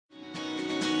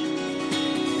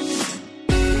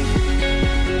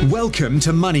Welcome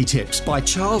to Money Tips by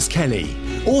Charles Kelly,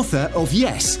 author of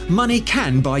Yes, Money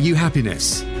Can Buy You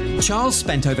Happiness. Charles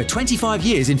spent over 25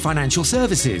 years in financial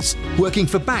services, working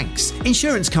for banks,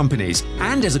 insurance companies,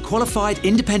 and as a qualified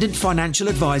independent financial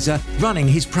advisor running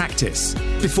his practice,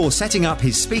 before setting up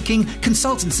his speaking,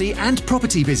 consultancy, and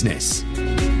property business.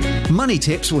 Money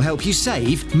Tips will help you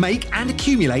save, make, and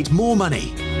accumulate more money,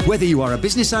 whether you are a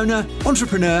business owner,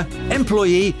 entrepreneur,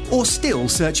 employee, or still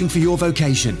searching for your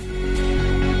vocation.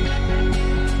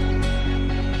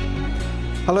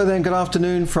 Hello there and good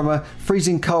afternoon from a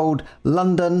freezing cold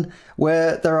London,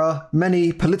 where there are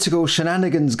many political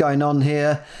shenanigans going on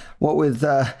here, what with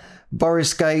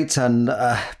Boris Gate and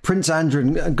Prince Andrew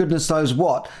and goodness knows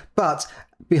what. But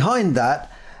behind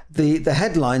that, the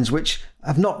headlines, which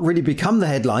have not really become the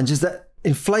headlines, is that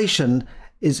inflation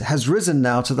has risen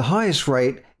now to the highest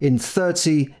rate in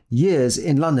 30 years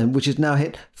in London, which has now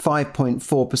hit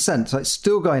 5.4%. So it's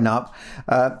still going up.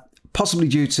 Possibly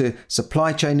due to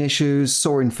supply chain issues,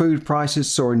 soaring food prices,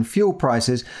 soaring fuel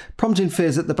prices, prompting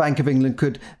fears that the Bank of England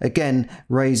could again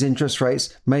raise interest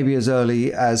rates maybe as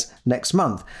early as next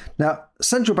month. Now,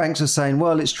 central banks are saying,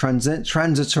 well, it's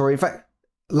transitory. In fact,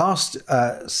 last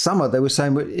summer, they were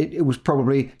saying it was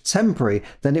probably temporary,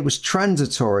 then it was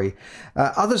transitory.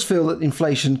 Others feel that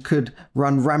inflation could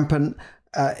run rampant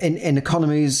in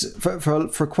economies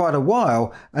for quite a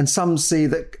while, and some see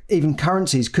that even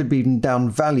currencies could be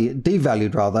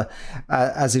devalued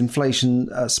as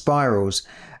inflation spirals.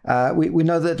 We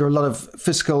know that there are a lot of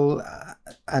fiscal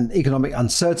and economic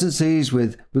uncertainties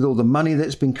with all the money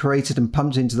that's been created and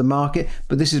pumped into the market,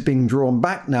 but this is being drawn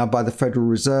back now by the Federal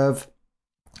Reserve.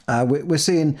 We're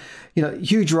seeing,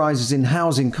 huge rises in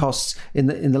housing costs in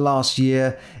the last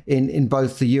year in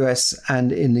both the US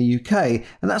and in the UK,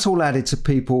 and that's all added to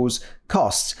people's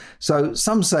costs. So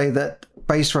some say that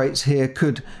base rates here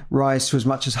could rise to as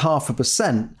much as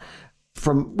 0.5%,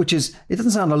 it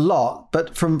doesn't sound a lot,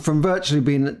 but from virtually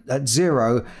being at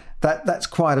zero, that's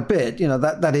quite a bit.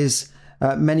 That is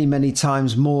many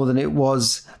times more than it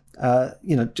was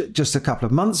just a couple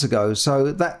of months ago.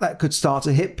 So that could start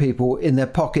to hit people in their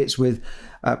pockets with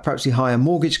perhaps the higher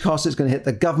mortgage costs. It's going to hit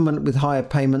the government with higher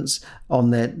payments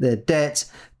on their debt.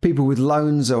 People with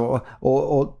loans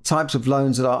or types of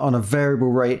loans that are on a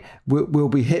variable rate will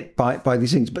be hit by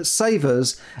these things. But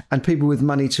savers and people with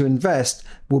money to invest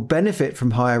will benefit from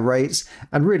higher rates.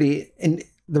 And really,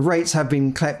 the rates have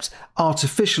been kept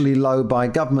artificially low by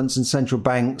governments and central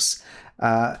banks,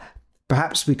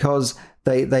 perhaps because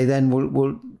they then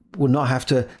will not have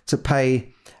to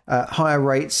pay higher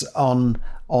rates on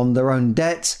their own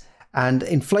debt. And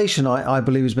inflation, I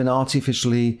believe, has been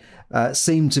artificially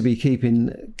seemed to be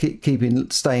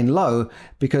staying low,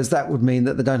 because that would mean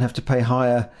that they don't have to pay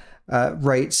higher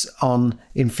rates on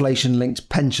inflation-linked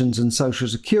pensions and social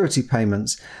security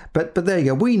payments. But there you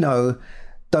go. We know,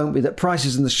 don't we, that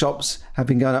prices in the shops have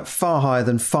been going up far higher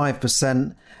than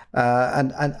 5%.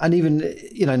 And even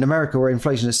in America, where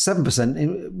inflation is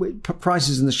 7%,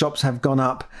 prices in the shops have gone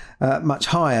up much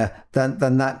higher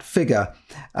than that figure.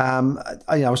 I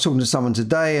was talking to someone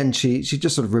today, and she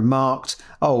just sort of remarked,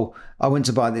 "Oh, I went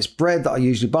to buy this bread that I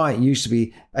usually buy. It used to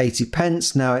be 80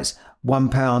 pence. Now it's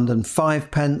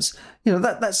 £1.05.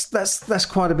 That's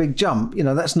quite a big jump.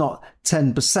 That's not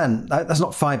 10%. That's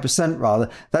not 5% rather.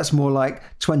 That's more like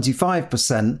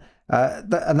 25%."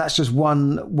 And that's just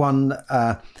one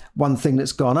thing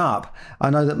that's gone up. I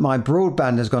know that my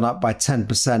broadband has gone up by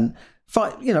 10%.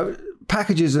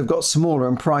 Packages have got smaller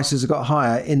and prices have got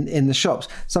higher in the shops.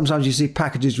 Sometimes you see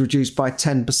packages reduced by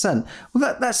 10%.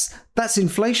 Well, that's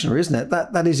inflationary, isn't it?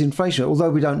 That is inflationary, although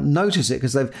we don't notice it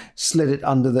because they've slid it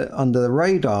under the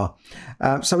radar.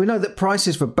 So we know that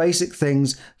prices for basic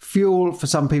things, fuel for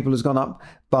some people has gone up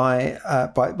by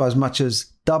as much as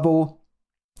double.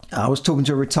 I was talking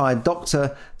to a retired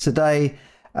doctor today,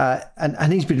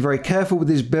 and he's been very careful with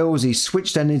his bills. He's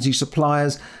switched energy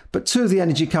suppliers, but two of the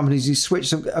energy companies he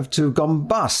switched have gone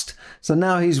bust. So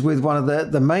now he's with one of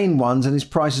the main ones, and his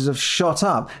prices have shot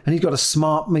up. And he's got a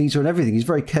smart meter and everything. He's a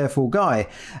very careful guy.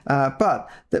 But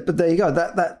there you go.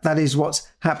 That is what's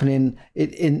happening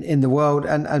in the world,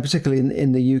 and particularly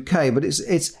in the UK. But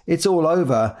it's all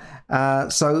over.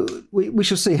 So we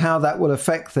shall see how that will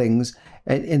affect things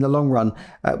in the long run.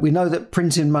 We know that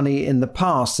printing money in the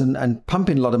past and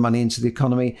pumping a lot of money into the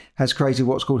economy has created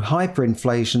what's called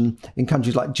hyperinflation in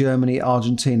countries like Germany,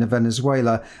 Argentina,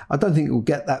 Venezuela. I don't think it will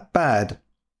get that bad,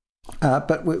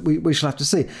 but we shall have to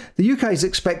see. The UK is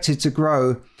expected to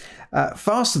grow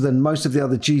faster than most of the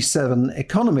other G7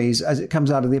 economies as it comes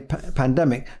out of the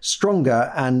pandemic,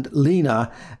 stronger and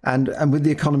leaner, and with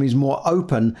the economies more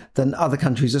open than other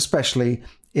countries, especially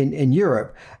in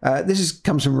Europe.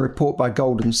 Comes from a report by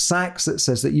Goldman Sachs that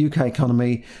says that UK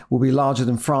economy will be larger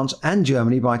than France and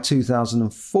Germany by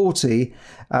 2040,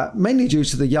 mainly due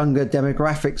to the younger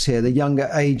demographics here, the younger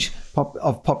age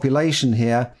of population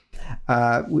here,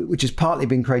 which has partly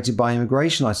been created by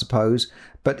immigration, I suppose.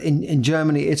 But in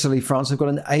Germany, Italy, France, they've got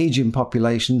an aging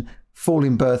population,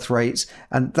 falling birth rates,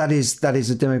 and that is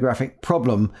a demographic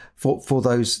problem for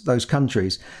those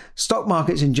countries. Stock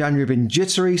markets in January have been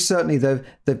jittery. Certainly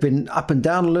they've been up and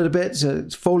down a little bit, so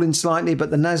it's falling slightly, but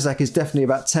the Nasdaq is definitely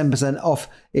about 10% off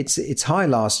its high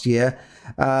last year,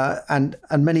 and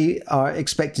many are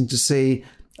expecting to see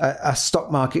a stock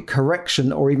market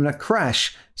correction or even a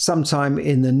crash sometime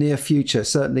in the near future,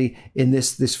 certainly in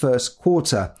this first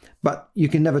quarter. But you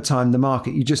can never time the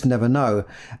market. You just never know.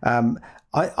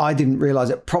 I didn't realize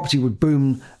that property would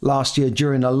boom last year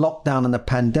during a lockdown and the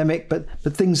pandemic, but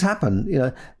things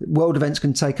happen. World events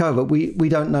can take over. We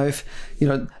don't know if,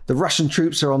 the Russian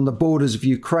troops are on the borders of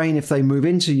Ukraine. If they move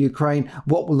into Ukraine,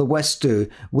 what will the West do?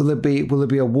 Will there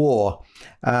be a war?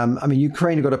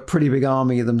 Ukraine have got a pretty big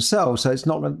army themselves, so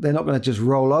they're not going to just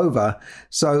roll over.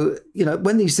 So,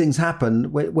 when these things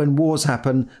happen, when wars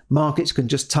happen, markets can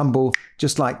just tumble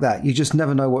just like that. You just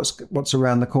never know what's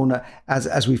around the corner,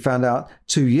 as we found out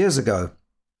 2 years ago.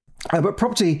 But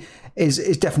property is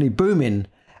definitely booming,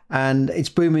 and it's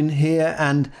booming here.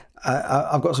 And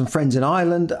I've got some friends in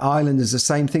Ireland. Ireland is the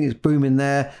same thing. It's booming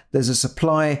there. There's a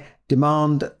supply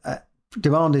demand.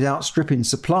 Demand is outstripping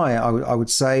supply, I would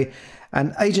say.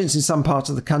 And agents in some parts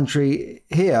of the country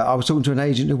here, I was talking to an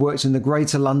agent who works in the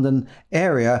Greater London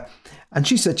area, and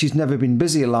she said she's never been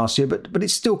busier last year, but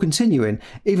it's still continuing.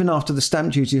 Even after the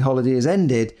stamp duty holiday has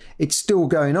ended, it's still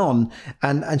going on.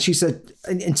 And she said,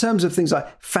 in terms of things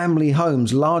like family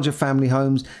homes, larger family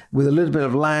homes with a little bit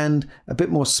of land, a bit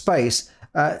more space,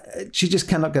 she just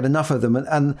cannot get enough of them.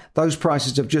 And those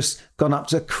prices have just gone up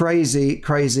to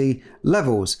crazy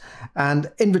levels.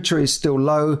 And inventory is still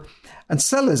low. And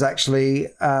sellers actually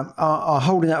are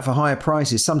holding out for higher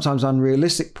prices, sometimes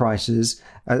unrealistic prices,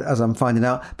 as I'm finding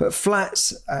out. But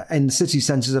flats in city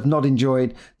centres have not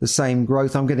enjoyed the same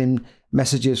growth. I'm getting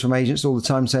messages from agents all the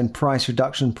time saying price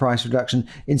reduction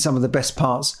in some of the best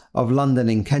parts of London,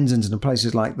 in Kensington and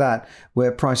places like that,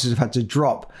 where prices have had to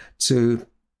drop to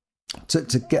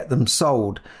get them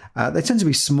sold. They tend to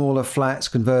be smaller flats,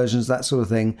 conversions, that sort of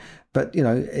thing. But,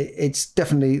 it's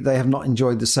definitely, they have not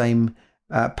enjoyed the same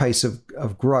pace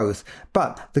of growth.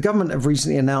 But the government have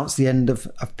recently announced the end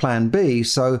of Plan B.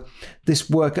 So this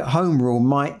work at home rule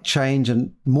might change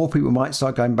and more people might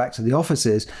start going back to the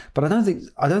offices. But I don't think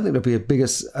there'll be a bigger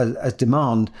a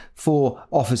demand for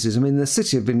offices. The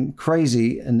city have been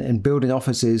crazy in building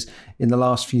offices in the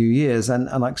last few years, and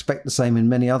I expect the same in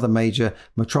many other major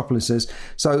metropolises.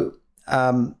 So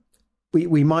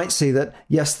we might see that,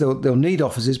 yes, they'll need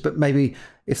offices, but maybe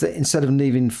instead of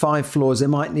needing 5 floors, they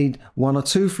might need 1 or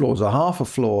 2 floors or half a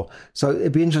floor. So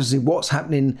it'd be interesting what's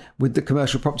happening with the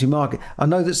commercial property market. I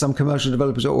know that some commercial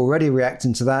developers are already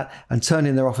reacting to that and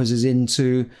turning their offices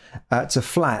into to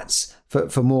flats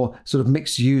for more sort of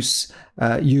mixed use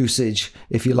usage,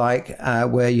 if you like,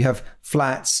 where you have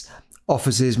flats,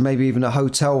 offices, maybe even a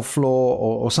hotel floor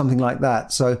or something like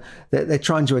that. So they're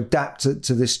trying to adapt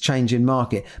to this change in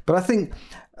market. But I think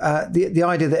the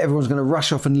idea that everyone's going to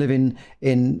rush off and live in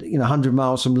 100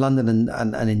 miles from London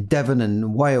and in Devon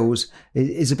and Wales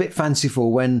is a bit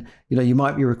fanciful, when you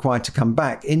might be required to come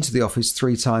back into the office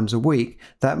 3 times a week.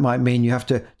 That might mean you have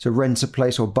to rent a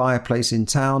place or buy a place in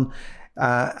town.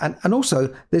 And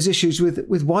also there's issues with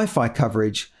Wi-Fi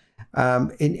coverage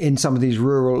in some of these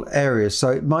rural areas. So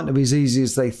it might not be as easy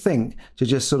as they think to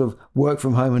just sort of work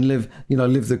from home and live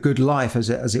the good life, as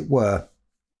it were.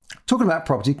 Talking about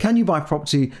property, can you buy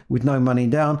property with no money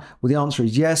down? Well, the answer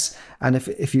is yes. And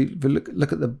if you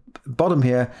look at the bottom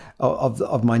here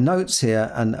of my notes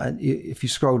here, and if you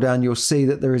scroll down, you'll see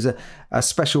that there is a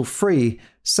special free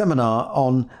seminar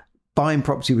on buying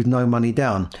property with no money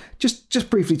down. Just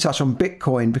briefly touch on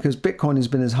Bitcoin, because Bitcoin has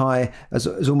been as high as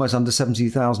almost under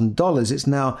 $70,000. It's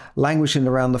now languishing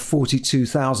around the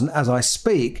 42,000 as I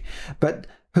speak. But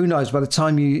who knows, by the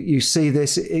time you see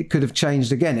this, it could have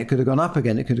changed again. It could have gone up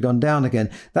again. It could have gone down again.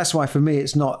 That's why for me,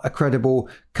 it's not a credible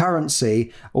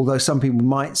currency, although some people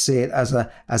might see it as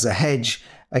a hedge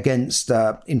against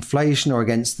inflation or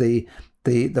against the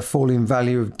falling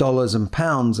value of dollars and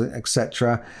pounds,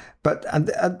 etc. But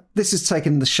this has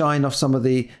taken the shine off some of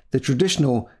the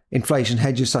traditional inflation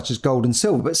hedges such as gold and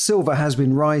silver. But silver has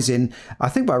been rising, I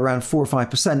think, by around 4 or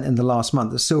 5% in the last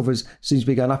month. The silver seems to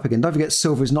be going up again. Don't forget,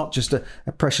 silver is not just a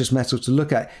precious metal to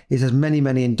look at. It has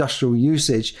many industrial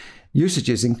usage.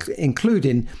 usages,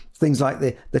 including things like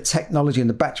the technology and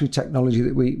the battery technology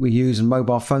that we use and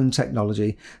mobile phone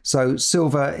technology. So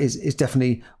silver is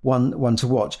definitely one to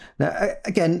watch. Now,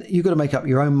 again, you've got to make up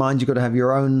your own mind. You've got to have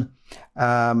your own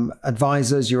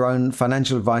advisors, your own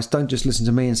financial advice. Don't just listen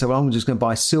to me and say, well, I'm just going to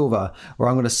buy silver, or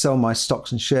I'm going to sell my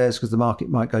stocks and shares because the market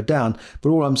might go down. But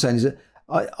all I'm saying is that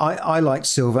I like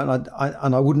silver,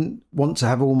 and I wouldn't want to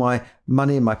have all my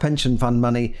money and my pension fund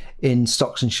money in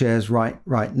stocks and shares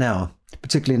right now,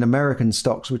 particularly in American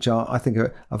stocks, which I think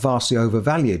are vastly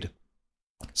overvalued.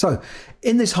 So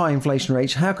in this high inflation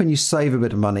rate, how can you save a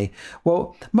bit of money?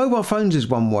 Well, mobile phones is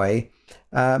one way.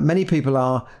 Many people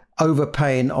are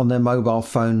overpaying on their mobile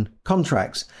phone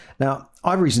contracts. Now,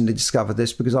 I recently discovered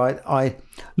this because I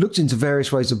looked into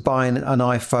various ways of buying an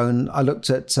iPhone. I looked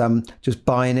at just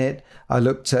buying it. I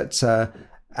looked at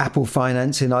Apple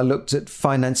financing. I looked at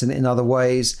financing it in other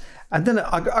ways. And then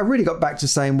I really got back to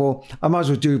saying, well, I might as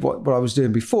well do what I was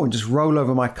doing before and just roll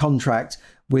over my contract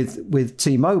with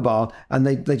T-Mobile, and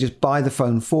they just buy the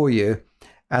phone for you,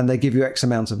 and they give you X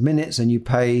amount of minutes, and you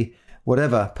pay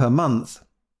whatever per month.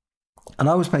 And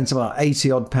I was paying something like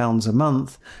 £80 a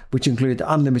month, which included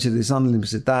unlimited this,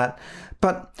 unlimited that.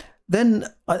 But then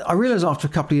I realized after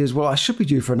a couple of years, well, I should be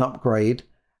due for an upgrade.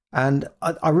 And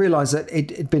I realized that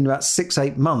it'd been about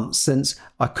 6-8 months since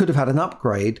I could have had an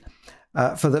upgrade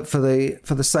for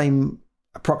the same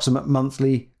approximate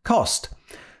monthly cost.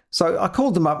 So I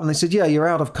called them up and they said, yeah, you're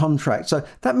out of contract. So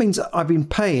that means I've been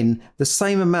paying the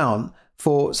same amount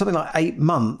for something like 8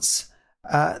 months.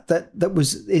 That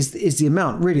is the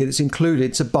amount really that's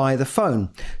included to buy the phone.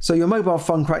 So your mobile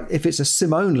phone contract, if it's a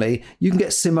SIM only, you can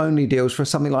get SIM only deals for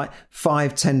something like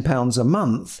 £5-10 a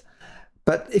month.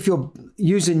 But if you're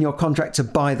using your contract to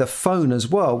buy the phone as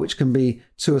well, which can be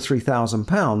 £2,000 or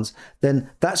 £3,000, then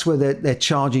that's where they're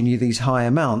charging you these high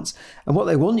amounts. And what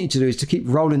they want you to do is to keep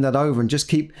rolling that over and just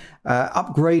keep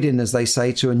upgrading, as they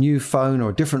say, to a new phone or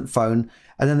a different phone.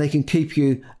 And then they can keep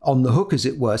you on the hook, as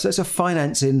it were. So it's a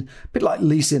financing, a bit like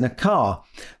leasing a car.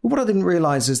 But what I didn't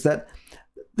realize is that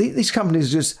these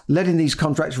companies are just letting these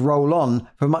contracts roll on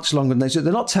for much longer than they should.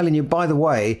 They're not telling you, by the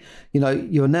way,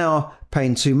 you're now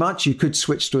paying too much. You could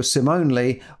switch to a SIM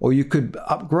only, or you could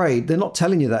upgrade. They're not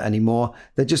telling you that anymore.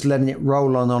 They're just letting it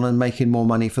roll on and making more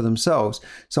money for themselves.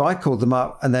 So I called them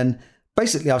up, and then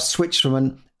basically I've switched from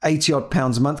an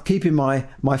 £80 a month, keeping my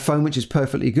phone, which is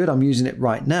perfectly good. I'm using it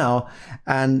right now,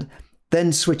 and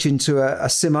then switching to a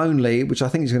SIM only, which I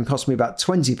think is going to cost me about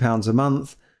 £20 a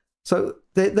month. So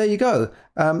there you go.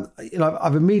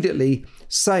 I've immediately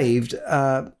saved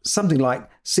something like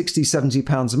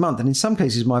 £60-70 a month, and in some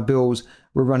cases my bills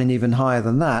were running even higher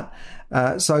than that.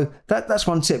 So that's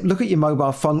one tip. Look at your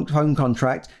mobile phone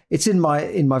contract. It's in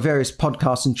my various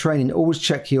podcasts and training. Always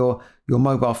check your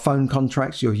mobile phone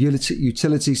contracts, your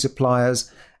utility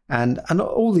suppliers, and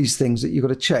all these things that you've got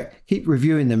to check. Keep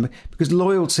reviewing them, because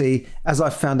loyalty, as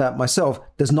I've found out myself,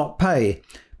 does not pay.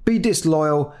 Be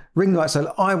disloyal, ring them up, say,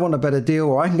 I want a better deal,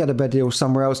 or I can get a better deal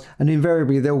somewhere else, and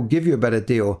invariably they'll give you a better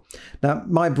deal. Now,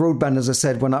 my broadband, as I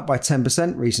said, went up by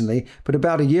 10% recently, but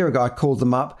about a year ago I called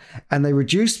them up and they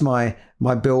reduced my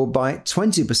bill by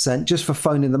 20% just for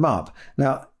phoning them up.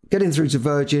 Now, getting through to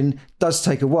Virgin does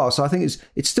take a while, so I think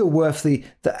it's still worth the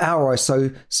hour or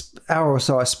so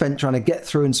I spent trying to get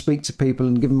through and speak to people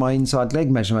and give them my inside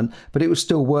leg measurement, but it was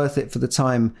still worth it for the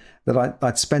time that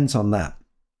I'd spent on that.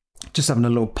 Just having a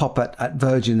little pop at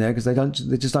Virgin there, because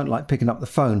they just don't like picking up the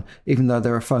phone, even though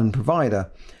they're a phone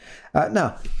provider.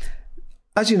 Now,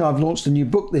 as you know, I've launched a new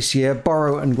book this year,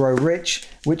 Borrow and Grow Rich,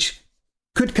 which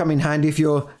could come in handy if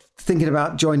you're thinking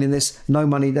about joining this No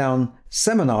Money Down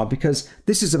seminar, because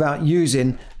this is about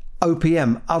using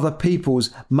OPM, other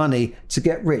people's money, to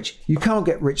get rich. You can't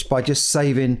get rich by just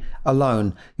saving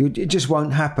alone. It just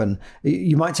won't happen.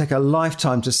 You might take a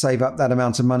lifetime to save up that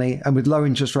amount of money, and with low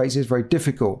interest rates, it's very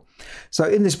difficult. So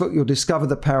in this book, you'll discover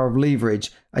the power of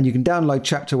leverage, and you can download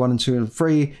chapter 1 and 2 and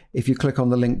 3 if you click on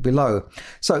the link below.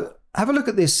 So have a look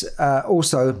at this,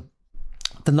 also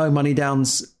the No Money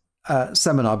Downs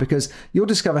seminar, because you'll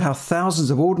discover how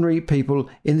thousands of ordinary people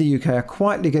in the UK are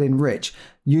quietly getting rich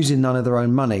using none of their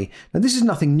own money. Now, this is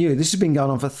nothing new. This has been going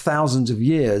on for thousands of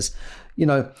years.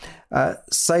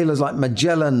 Sailors like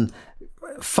Magellan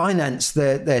financed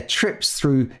their trips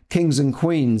through kings and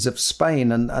queens of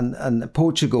Spain and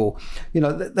Portugal.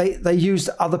 They used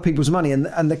other people's money,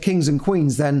 and the kings and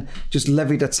queens then just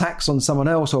levied a tax on someone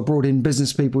else, or brought in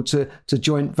business people to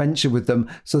joint venture with them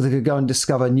so they could go and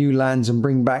discover new lands and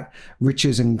bring back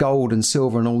riches and gold and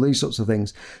silver and all these sorts of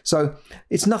things. So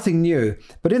it's nothing new.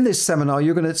 But in this seminar,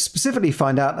 you're going to specifically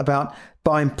find out about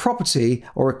buying property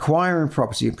or acquiring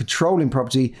property and controlling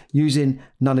property using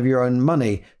none of your own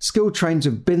money. Skilled trainers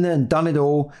have been there and done it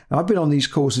all. And I've been on these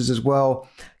courses as well.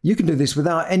 You can do this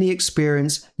without any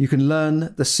experience. You can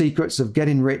learn the secrets of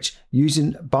getting rich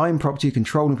using buying property,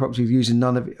 controlling property using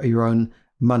none of your own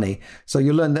money. So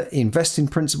you'll learn the investing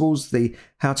principles, the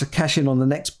how to cash in on the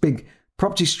next big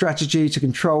property strategy to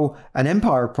control an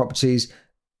empire of properties.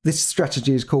 This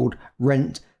strategy is called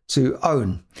rent to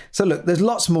own. So look, there's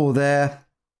lots more there.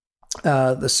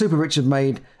 The super rich have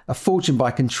made a fortune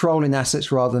by controlling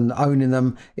assets rather than owning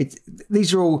them.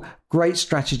 These are all great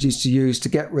strategies to use to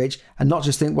get rich and not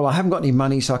just think, well, I haven't got any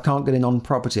money, so I can't get in on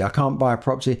property. I can't buy a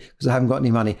property because I haven't got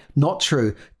any money. Not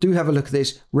true. Do have a look at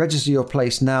this. Register your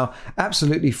place now.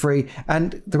 Absolutely free.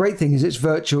 And the great thing is it's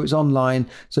virtual, it's online,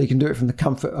 so you can do it from the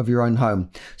comfort of your own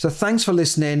home. So thanks for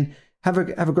listening. Have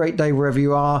a great day wherever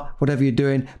you are, whatever you're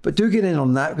doing. But do get in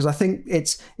on that because I think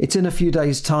it's in a few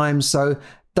days' time. So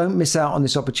don't miss out on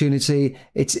this opportunity.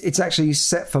 It's actually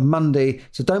set for Monday,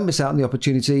 so don't miss out on the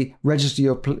opportunity. Register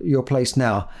your place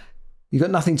now. You've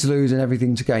got nothing to lose and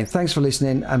everything to gain. Thanks for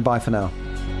listening, and bye for now.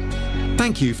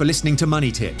 Thank you for listening to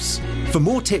Money Tips. For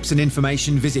more tips and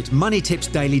information, visit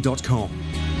moneytipsdaily.com.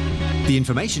 The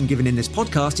information given in this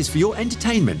podcast is for your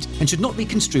entertainment and should not be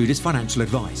construed as financial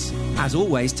advice. As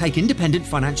always, take independent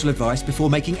financial advice before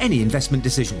making any investment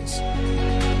decisions.